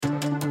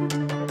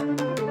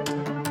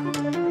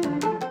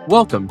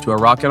Welcome to A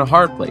Rock and a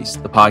Hard Place,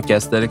 the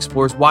podcast that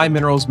explores why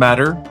minerals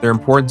matter, their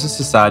importance to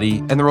society,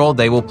 and the role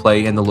they will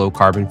play in the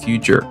low-carbon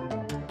future.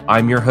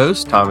 I'm your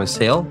host, Thomas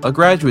Hale, a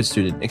graduate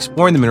student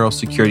exploring the mineral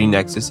security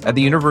nexus at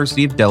the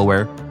University of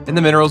Delaware in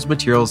the Minerals,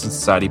 Materials, and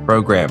Society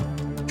program.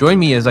 Join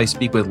me as I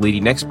speak with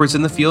leading experts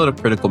in the field of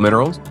critical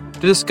minerals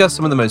to discuss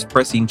some of the most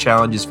pressing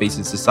challenges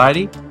facing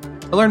society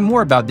and learn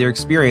more about their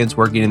experience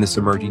working in this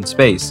emerging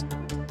space.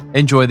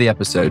 Enjoy the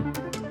episode.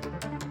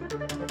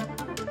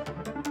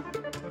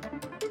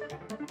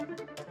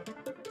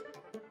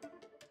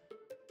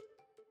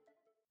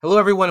 Hello,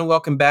 everyone, and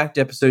welcome back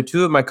to episode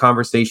 2 of my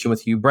conversation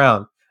with Hugh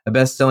Brown, a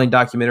best-selling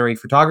documentary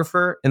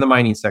photographer in the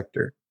mining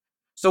sector.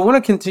 So I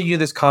want to continue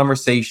this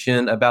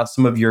conversation about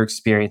some of your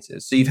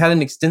experiences. So you've had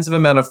an extensive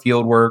amount of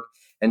field work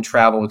and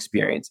travel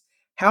experience.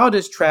 How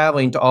does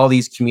traveling to all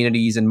these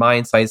communities and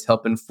mine sites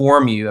help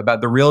inform you about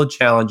the real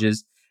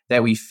challenges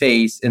that we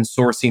face in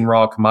sourcing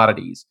raw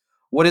commodities?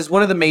 What is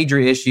one of the major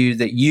issues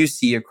that you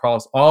see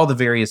across all the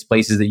various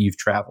places that you've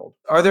traveled?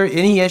 Are there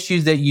any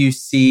issues that you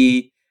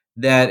see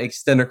that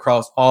extend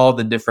across all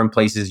the different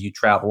places you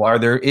travel? Are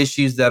there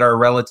issues that are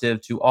relative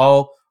to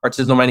all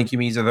artisanal mining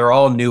communities, or they're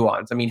all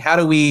nuanced? I mean, how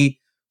do we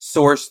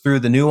source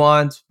through the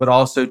nuance, but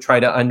also try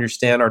to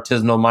understand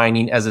artisanal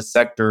mining as a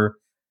sector,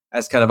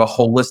 as kind of a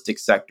holistic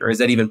sector? Is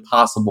that even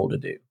possible to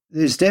do?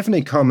 There's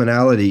definitely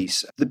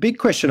commonalities. The big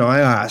question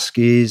I ask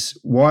is,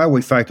 why are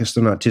we focused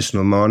on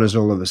artisanal miners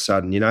all of a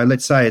sudden? You know,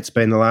 let's say it's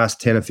been the last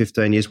 10 or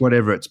 15 years,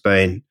 whatever it's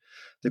been.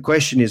 The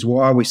question is,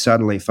 why are we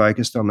suddenly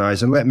focused on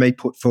those? And let me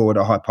put forward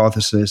a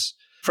hypothesis.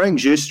 Frank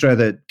Justra,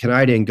 the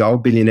Canadian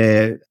gold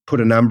billionaire, put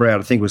a number out,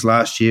 I think it was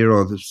last year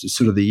or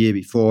the year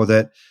before,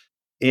 that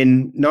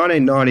in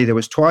 1990, there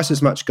was twice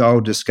as much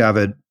gold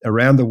discovered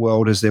around the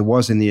world as there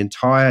was in the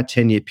entire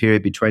 10-year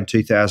period between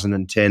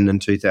 2010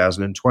 and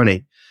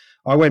 2020.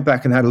 I went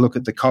back and had a look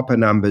at the copper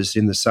numbers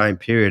in the same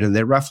period, and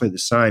they're roughly the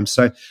same.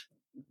 So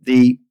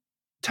the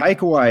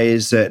takeaway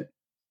is that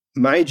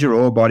major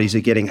ore bodies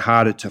are getting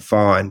harder to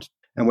find,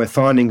 and we're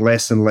finding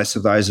less and less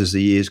of those as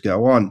the years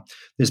go on.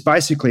 There's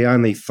basically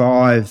only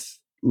 5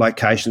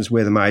 locations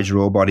where the major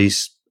ore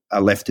bodies are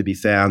left to be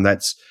found.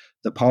 That's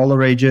the polar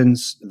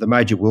regions, the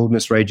major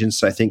wilderness regions,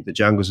 so I think the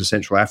jungles of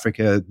Central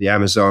Africa, the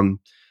Amazon,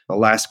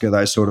 Alaska,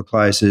 those sort of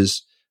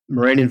places.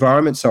 Marine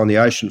environments, so on the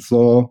ocean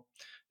floor,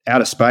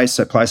 outer space,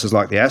 so places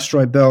like the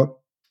asteroid belt.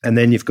 And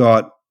then you've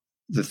got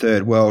the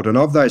third world. And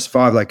of those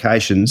 5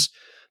 locations,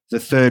 the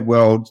third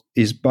world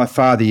is by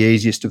far the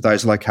easiest of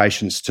those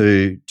locations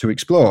to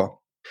explore.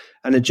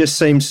 And it just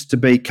seems to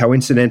be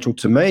coincidental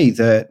to me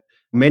that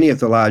many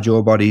of the large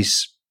ore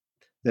bodies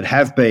that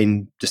have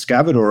been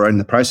discovered or are in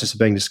the process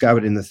of being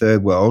discovered in the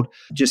third world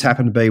just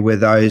happen to be where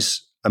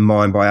those are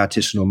mined by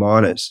artisanal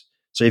miners.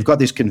 So you've got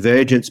this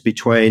convergence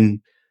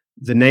between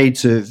the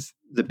needs of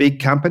the big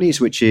companies,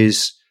 which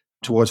is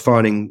towards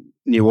finding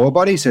new ore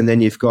bodies, and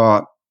then you've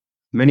got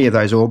many of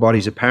those ore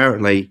bodies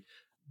apparently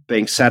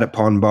being sat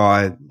upon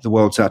by the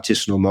world's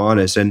artisanal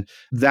miners. And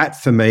that,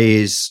 for me,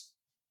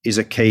 is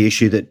a key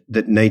issue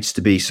that needs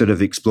to be sort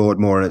of explored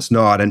more, and it's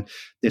not. And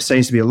there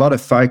seems to be a lot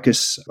of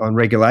focus on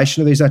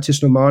regulation of these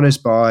artisanal miners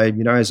by,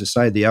 you know, as I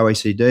say, the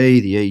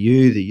OECD, the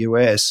EU, the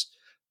US.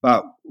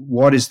 But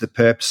what is the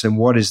purpose and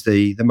what is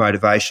the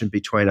motivation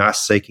between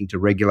us seeking to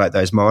regulate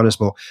those miners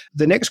more?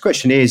 The next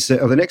question is,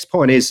 or the next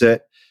point is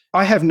that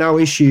I have no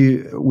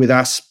issue with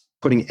us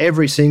putting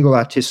every single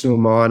artisanal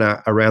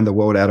miner around the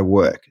world out of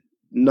work.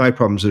 No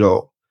problems at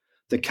all.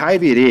 The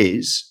caveat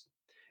is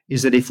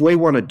that if we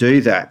want to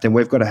do that, then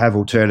we've got to have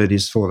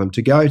alternatives for them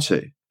to go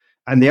to.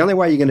 And the only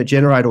way you're going to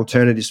generate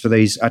alternatives for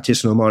these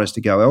artisanal miners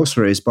to go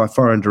elsewhere is by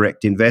foreign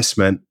direct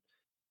investment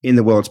in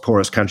the world's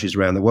poorest countries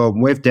around the world.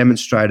 And we've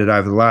demonstrated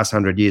over the last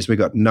 100 years we've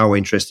got no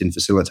interest in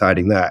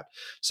facilitating that.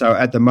 So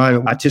at the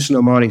moment,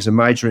 artisanal mining is a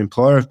major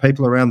employer of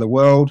people around the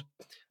world.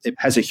 It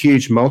has a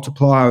huge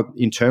multiplier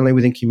internally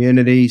within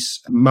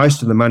communities.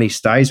 Most of the money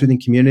stays within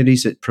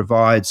communities. It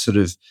provides sort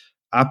of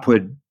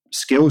upward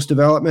skills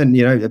development,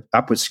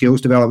 upward skills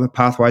development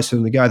pathways for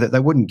them to go that they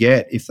wouldn't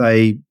get if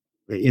they,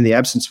 in the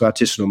absence of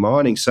artisanal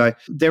mining. So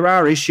there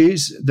are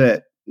issues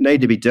that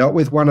need to be dealt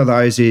with. One of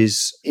those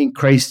is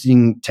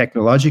increasing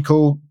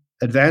technological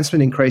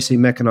advancement, increasing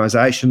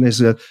mechanisation.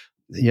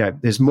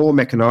 There's more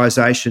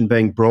mechanisation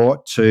being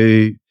brought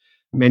to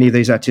many of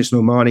these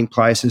artisanal mining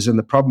places, and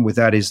the problem with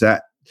that is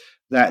that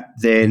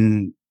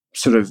then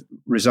sort of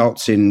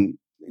results in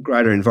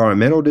greater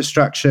environmental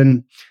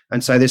destruction.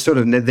 And so they're sort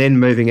of then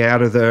moving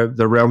out of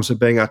the realms of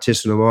being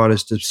artisanal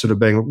miners to sort of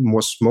being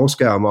more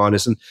small-scale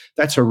miners. And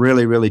that's a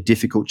really, really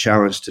difficult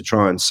challenge to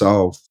try and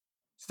solve.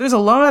 So there's a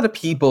lot of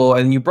people,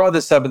 and you brought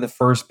this up in the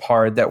first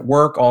part, that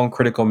work on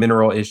critical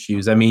mineral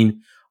issues. I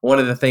mean, one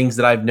of the things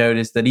that I've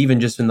noticed that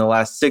even just in the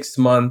last 6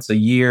 months, a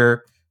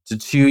year to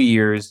 2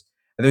 years,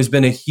 there's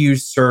been a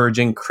huge surge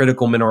in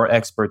critical mineral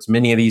experts.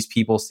 Many of these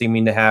people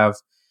seeming to have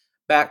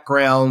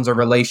backgrounds or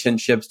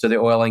relationships to the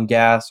oil and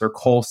gas or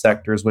coal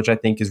sectors, which I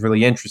think is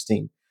really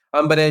interesting.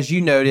 But as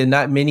you noted,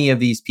 not many of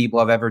these people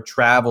have ever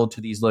traveled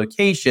to these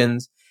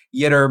locations,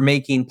 yet are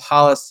making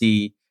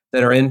policy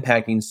that are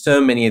impacting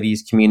so many of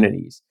these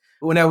communities.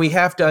 Well, now we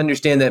have to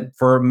understand that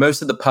for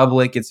most of the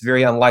public, it's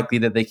very unlikely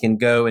that they can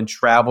go and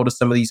travel to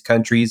some of these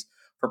countries.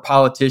 For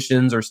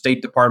politicians or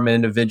State Department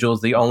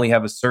individuals, they only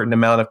have a certain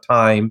amount of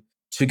time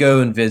to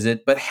go and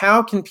visit. But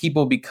how can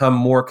people become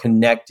more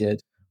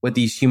connected with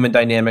these human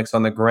dynamics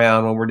on the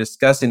ground when we're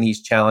discussing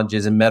these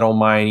challenges in metal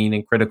mining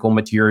and critical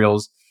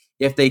materials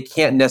if they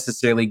can't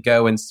necessarily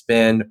go and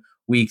spend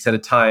weeks at a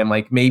time?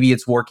 Like maybe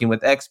it's working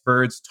with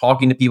experts,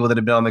 talking to people that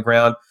have been on the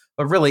ground,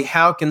 but really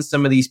how can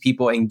some of these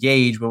people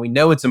engage when we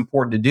know it's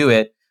important to do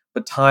it,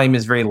 but time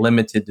is very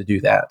limited to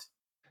do that?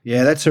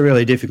 Yeah, that's a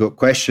really difficult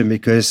question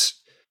because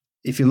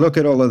if you look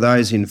at all of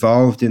those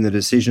involved in the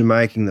decision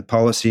making, the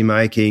policy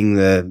making,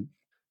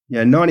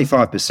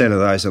 95% of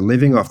those are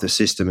living off the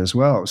system as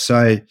well.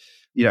 So,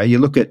 you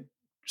look at,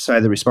 say,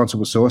 the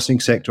responsible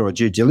sourcing sector or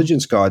due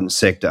diligence guidance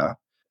sector,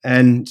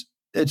 and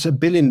it's $1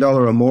 billion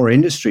or more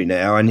industry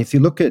now. And if you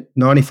look at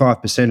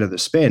 95% of the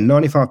spend,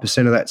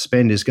 95% of that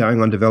spend is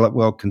going on developed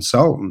world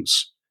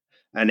consultants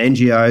and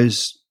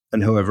NGOs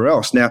and whoever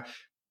else. Now,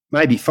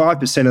 maybe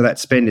 5% of that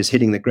spend is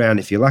hitting the ground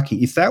if you're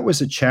lucky. If that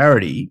was a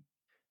charity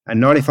and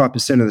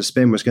 95% of the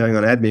spend was going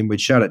on admin, we'd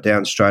shut it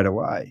down straight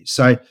away.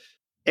 So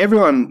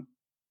everyone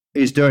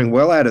is doing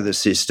well out of the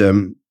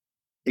system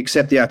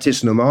except the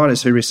artisanal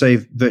miners who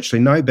receive virtually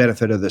no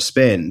benefit of the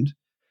spend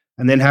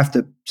and then have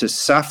to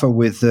suffer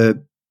with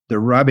the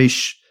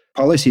rubbish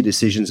policy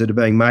decisions that are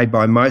being made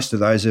by most of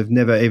those who've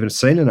never even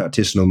seen an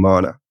artisanal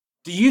miner.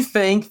 Do you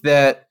think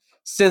that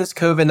since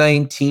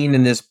COVID-19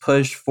 and this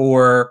push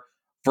for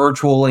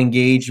virtual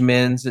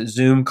engagements,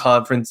 Zoom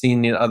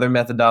conferencing, and other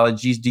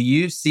methodologies, do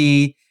you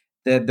see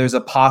that there's a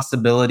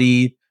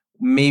possibility,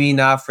 maybe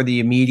not for the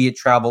immediate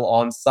travel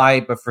on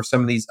site, but for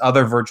some of these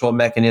other virtual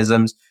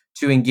mechanisms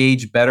to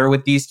engage better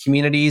with these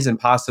communities and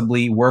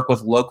possibly work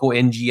with local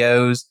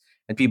NGOs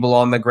and people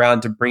on the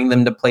ground to bring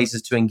them to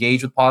places to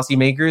engage with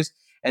policymakers?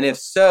 And if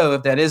so,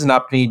 if that is an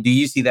opportunity, do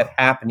you see that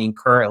happening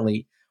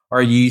currently?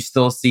 Or do you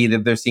still see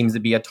that there seems to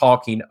be a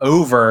talking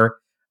over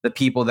the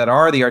people that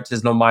are the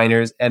artisanal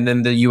miners and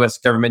then the U.S.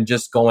 government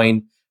just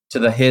going to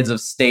the heads of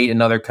state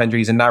and other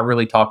countries and not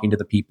really talking to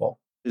the people?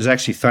 It was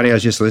actually funny. I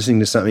was just listening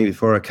to something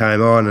before I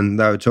came on and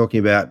they were talking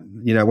about,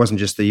 it wasn't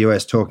just the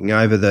US talking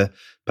over the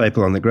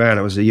people on the ground.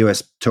 It was the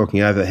US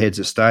talking over heads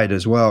of state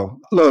as well.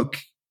 Look,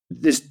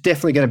 there's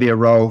definitely going to be a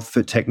role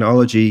for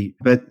technology,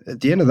 but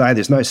at the end of the day,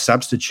 there's no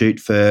substitute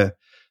for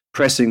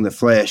pressing the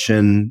flesh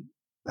and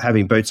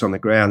having boots on the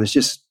ground. There's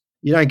just,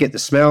 you don't get the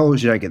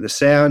smells, you don't get the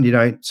sound, you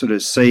don't sort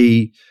of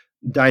see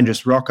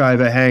dangerous rock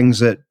overhangs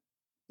that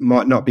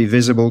might not be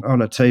visible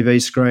on a TV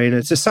screen.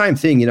 It's the same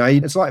thing,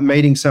 it's like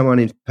meeting someone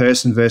in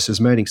person versus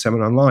meeting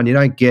someone online. You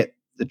don't get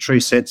the true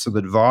sense of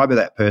the vibe of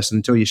that person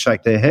until you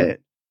shake their hand.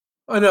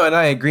 Oh, no, and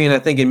I agree. And I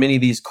think in many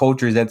of these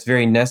cultures, that's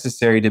very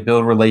necessary to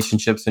build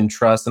relationships and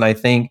trust. And I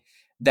think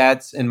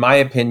that's, in my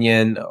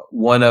opinion,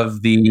 one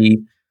of the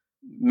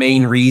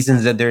main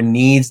reasons that there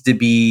needs to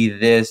be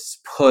this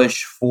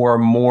push for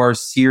more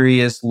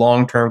serious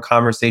long-term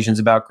conversations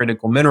about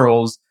critical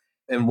minerals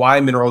and why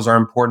minerals are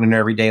important in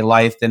everyday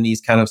life than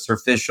these kind of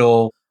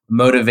superficial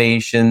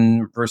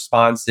motivation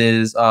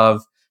responses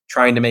of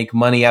trying to make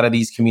money out of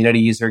these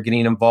communities or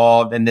getting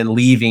involved and then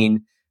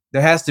leaving.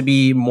 There has to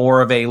be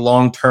more of a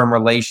long-term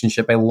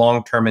relationship, a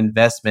long-term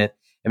investment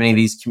in many of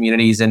these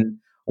communities. And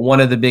one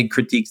of the big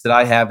critiques that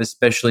I have,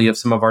 especially of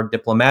some of our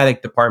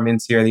diplomatic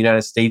departments here in the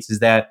United States, is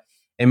that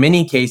in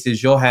many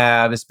cases you'll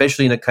have,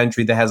 especially in a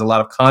country that has a lot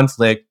of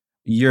conflict,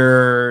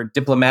 your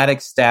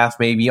diplomatic staff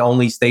may be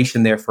only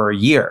stationed there for a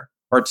year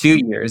or 2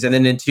 years. And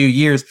then in 2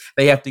 years,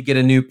 they have to get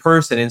a new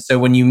person. And so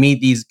when you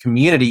meet these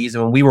communities,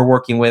 and when we were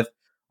working with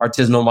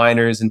artisanal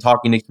miners and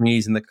talking to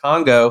communities in the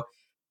Congo,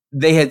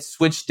 they had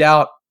switched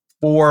out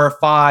 4,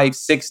 5,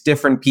 6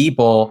 different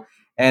people,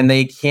 and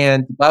they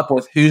can't keep up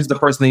with who's the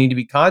person they need to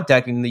be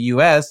contacting in the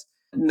US.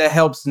 And that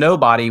helps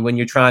nobody when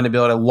you're trying to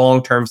build a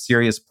long-term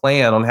serious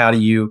plan on how do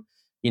you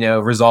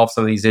resolve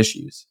some of these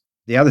issues.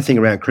 The other thing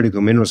around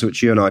critical minerals,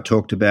 which you and I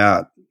talked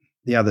about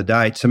the other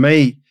day, to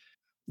me,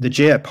 the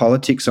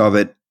geopolitics of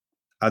it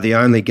are the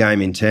only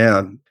game in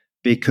town,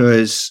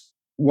 because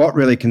what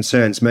really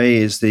concerns me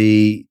is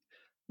the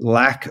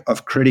lack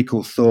of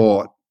critical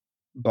thought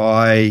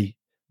by,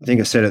 I think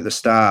I said at the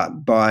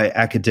start, by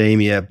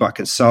academia, by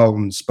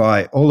consultants,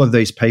 by all of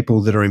these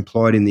people that are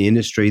employed in the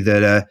industry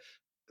that are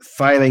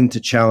failing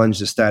to challenge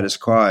the status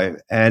quo.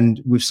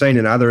 And we've seen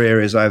in other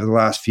areas over the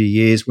last few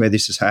years where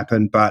this has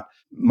happened. But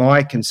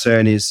my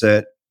concern is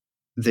that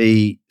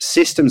the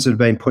systems that have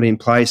been put in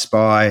place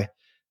by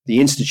the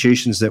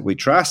institutions that we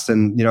trust,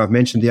 and, I've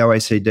mentioned the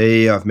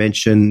OECD, I've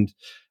mentioned,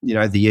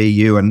 the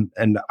EU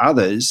and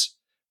others,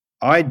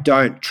 I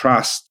don't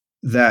trust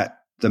that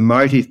the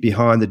motive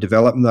behind the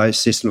development of those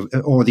systems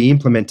or the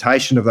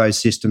implementation of those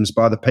systems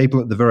by the people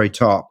at the very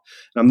top,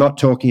 and I'm not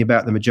talking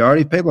about the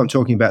majority of people, I'm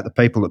talking about the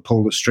people that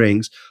pull the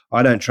strings.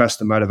 I don't trust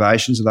the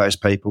motivations of those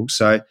people.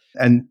 So,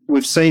 and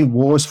we've seen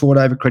wars fought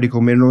over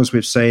critical minerals.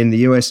 We've seen the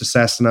US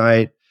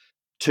assassinate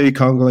 2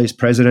 Congolese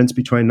presidents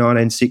between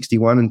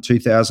 1961 and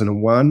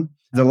 2001.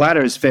 The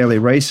latter is fairly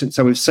recent.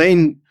 So we've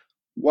seen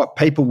what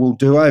people will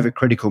do over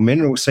critical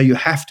minerals. So you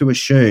have to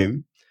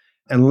assume,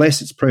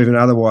 unless it's proven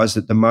otherwise,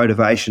 that the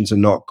motivations are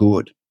not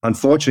good.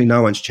 Unfortunately,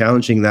 no one's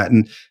challenging that.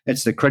 And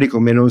it's the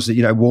critical minerals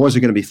that, wars are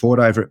going to be fought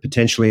over it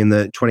potentially in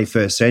the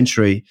 21st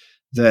century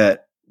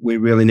that we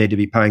really need to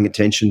be paying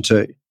attention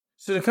to.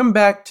 So to come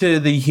back to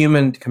the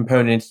human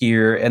component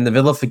here and the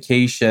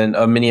vilification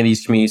of many of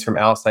these communities from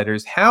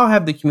outsiders, how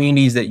have the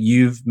communities that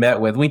you've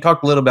met with, we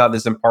talked a little about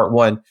this in part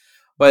one,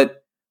 but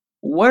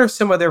what are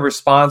some of their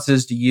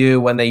responses to you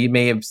when they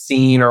may have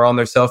seen or on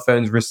their cell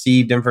phones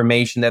received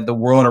information that the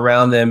world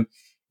around them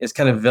is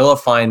kind of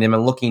vilifying them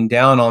and looking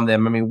down on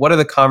them? I mean, what are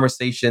the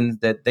conversations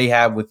that they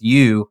have with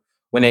you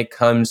when it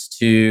comes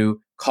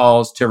to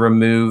calls to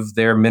remove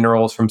their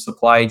minerals from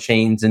supply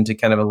chains and to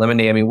kind of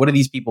eliminate? I mean, what are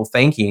these people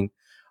thinking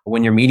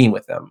when you're meeting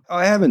with them?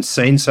 I haven't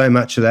seen so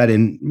much of that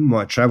in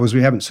my travels.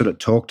 We haven't sort of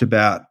talked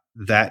about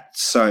that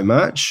so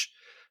much,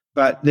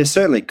 but they're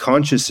certainly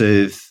conscious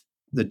of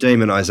the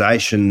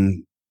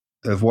demonization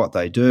of what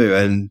they do.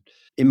 And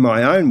in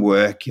my own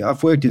work,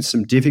 I've worked in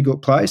some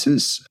difficult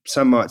places,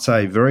 some might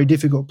say very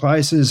difficult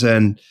places,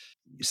 and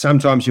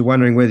sometimes you're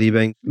wondering whether you're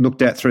being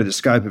looked at through the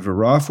scope of a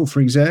rifle, for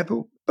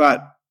example.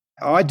 But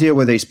I deal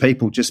with these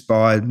people just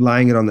by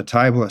laying it on the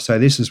table. I say,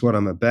 this is what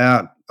I'm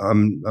about.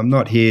 I'm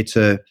not here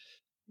to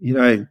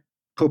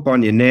poop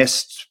on your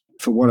nest,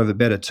 for want of a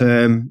better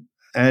term.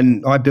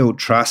 And I build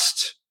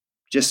trust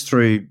just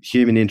through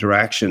human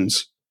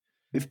interactions.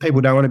 If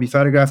people don't want to be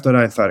photographed, I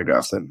don't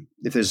photograph them.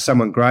 If there's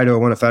someone great who I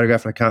want to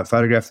photograph and I can't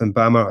photograph them,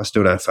 bummer, I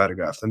still don't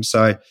photograph them.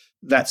 So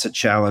that's a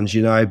challenge,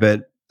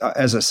 but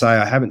as I say,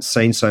 I haven't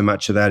seen so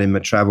much of that in my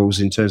travels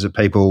in terms of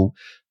people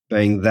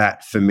being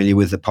that familiar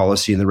with the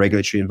policy and the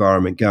regulatory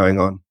environment going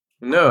on.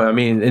 No, I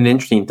mean, and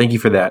interesting. Thank you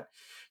for that.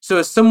 So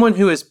as someone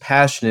who is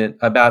passionate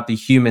about the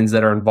humans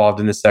that are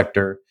involved in the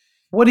sector,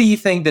 what do you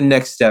think the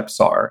next steps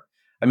are?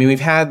 I mean, we've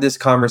had this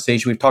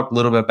conversation. We've talked a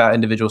little bit about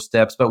individual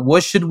steps, but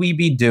what should we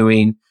be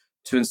doing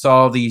to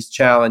solve these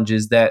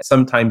challenges that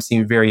sometimes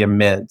seem very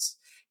immense?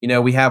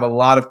 We have a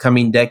lot of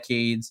coming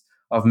decades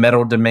of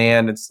metal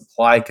demand and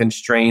supply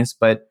constraints,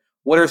 but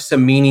what are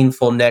some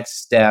meaningful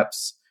next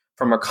steps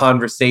from a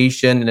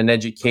conversation and an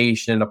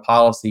education and a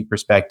policy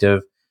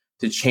perspective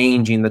to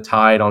changing the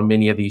tide on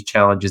many of these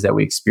challenges that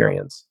we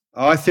experience?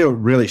 I feel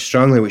really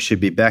strongly we should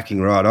be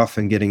backing right off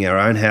and getting our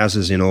own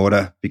houses in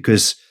order,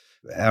 because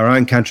our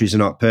own countries are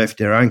not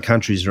perfect. Our own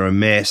countries are a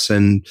mess.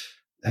 And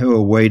who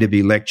are we to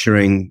be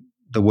lecturing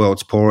the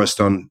world's poorest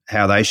on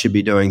how they should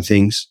be doing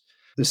things?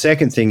 The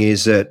second thing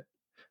is that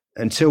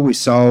until we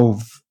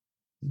solve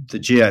the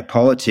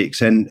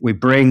geopolitics and we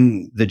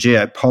bring the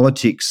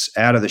geopolitics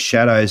out of the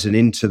shadows and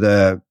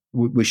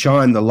we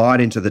shine the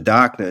light into the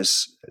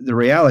darkness, the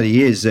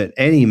reality is that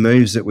any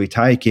moves that we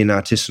take in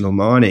artisanal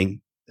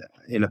mining,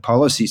 in a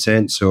policy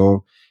sense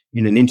or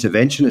in an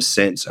interventionist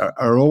sense,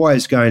 are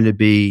always going to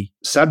be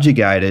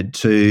subjugated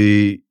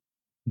to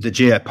the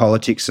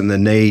geopolitics and the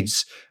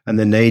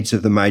needs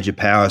of the major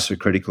powers for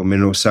critical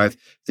minerals. So if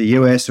the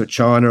US or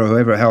China or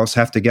whoever else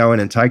have to go in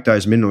and take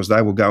those minerals,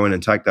 they will go in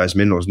and take those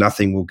minerals.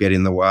 Nothing will get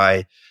in the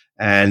way.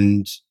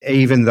 And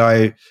even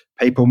though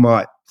people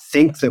might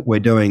think that we're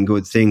doing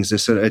good things,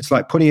 it's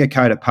like putting a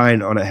coat of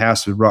paint on a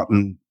house with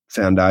rotten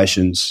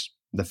foundations.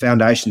 The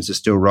foundations are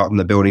still rotten,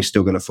 the building's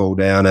still going to fall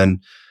down.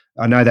 And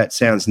I know that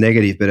sounds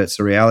negative, but it's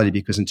the reality,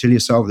 because until you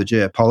solve the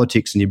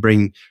geopolitics and you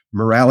bring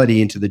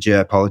morality into the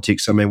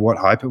geopolitics, I mean, what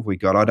hope have we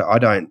got? I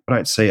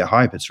don't see a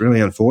hope. It's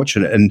really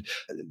unfortunate. And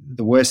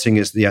the worst thing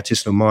is the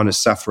artisanal miners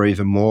suffer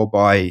even more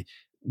by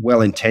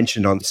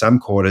well-intentioned, on some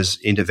quarters,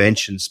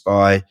 interventions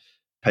by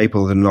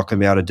people that are not going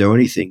to be able to do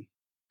anything.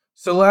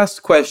 So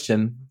last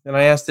question, and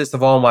I ask this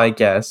of all my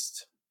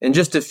guests, in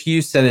just a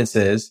few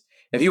sentences,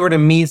 if you were to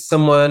meet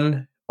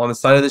someone on the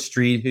side of the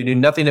street who knew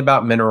nothing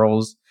about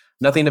minerals,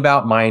 nothing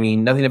about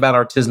mining, nothing about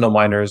artisanal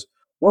miners,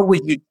 what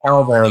would you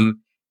tell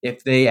them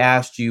if they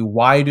asked you,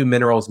 why do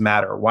minerals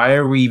matter? Why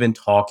are we even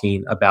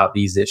talking about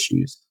these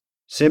issues?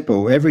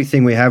 Simple.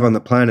 Everything we have on the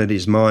planet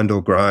is mined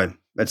or grown.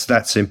 It's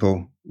that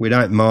simple. We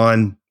don't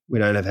mine. We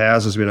don't have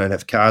houses. We don't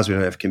have cars. We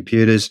don't have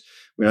computers.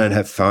 We don't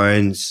have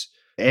phones.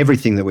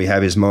 Everything that we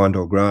have is mined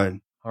or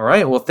grown. All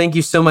right. Well, thank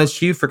you so much,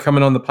 Hugh, for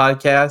coming on the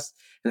podcast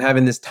and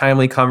having this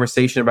timely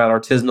conversation about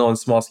artisanal and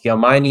small-scale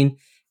mining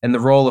and the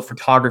role of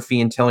photography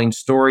in telling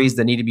stories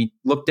that need to be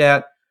looked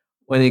at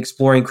when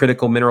exploring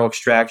critical mineral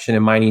extraction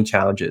and mining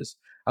challenges.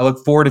 I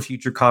look forward to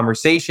future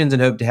conversations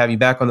and hope to have you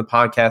back on the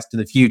podcast in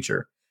the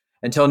future.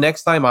 Until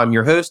next time, I'm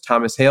your host,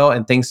 Thomas Hale,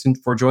 and thanks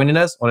for joining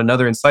us on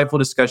another insightful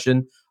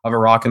discussion of A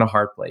Rock and a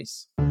Hard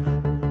Place.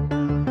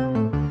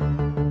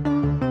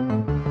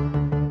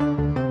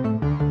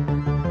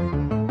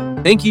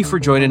 Thank you for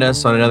joining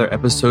us on another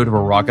episode of A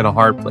Rock and a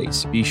Hard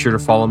Place. Be sure to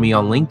follow me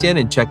on LinkedIn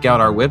and check out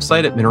our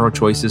website at Mineral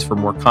Choices for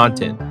more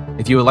content.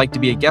 If you would like to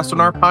be a guest on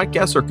our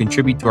podcast or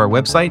contribute to our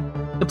website,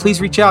 then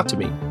please reach out to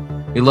me.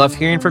 We love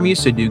hearing from you,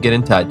 so do get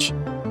in touch.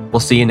 We'll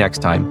see you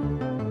next time.